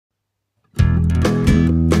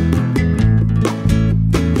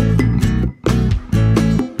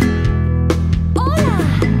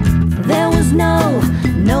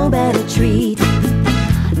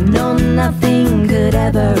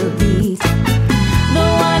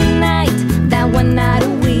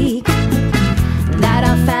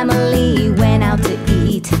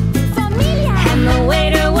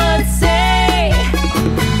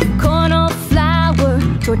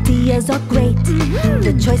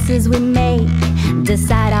choices we make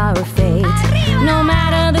decide our fate. No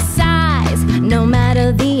matter the size, no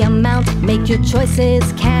matter the amount, make your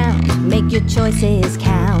choices count, make your choices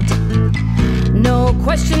count. No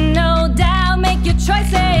question, no doubt, make your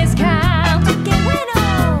choices count. ¡Qué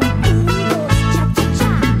bueno!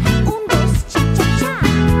 Un, dos, cha, cha, cha.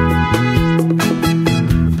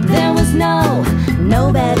 There was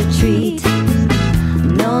no better treat.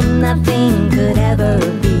 No, nothing could ever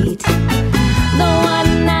beat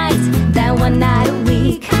that one night a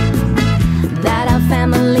week that our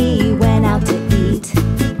family went out to eat.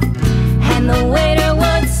 And the waiter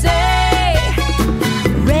would say,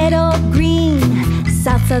 red or green,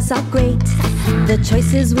 salsas are great. The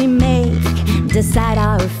choices we make decide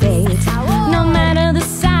our fate. No matter the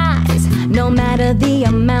size, no matter the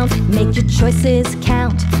amount, make your choices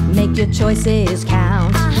count, make your choices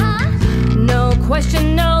count. No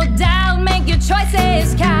question, no doubt, make your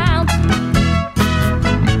choices count.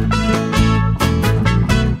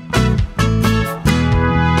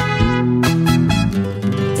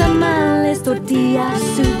 Tamales, tortillas,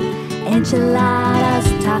 soup, enchiladas,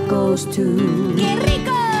 tacos too. ¡Qué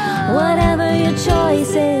rico! Whatever your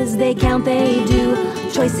choices, they count, they do.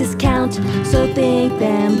 Choices count, so think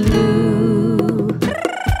them through.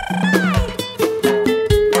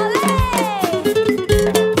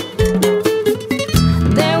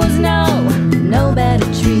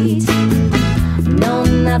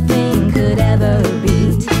 Nothing could ever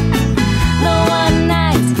beat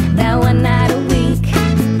that one night a week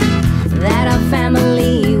that our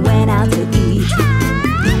family went out to eat.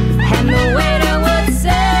 And the waiter would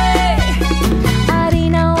say,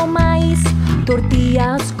 harina o maíz,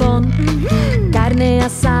 tortillas con carne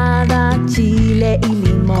asada, chile y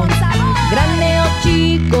limón. Grande o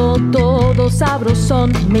chico, todo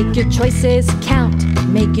sabrosón. Make your choices count,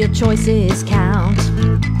 make your choices count.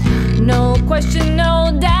 No question,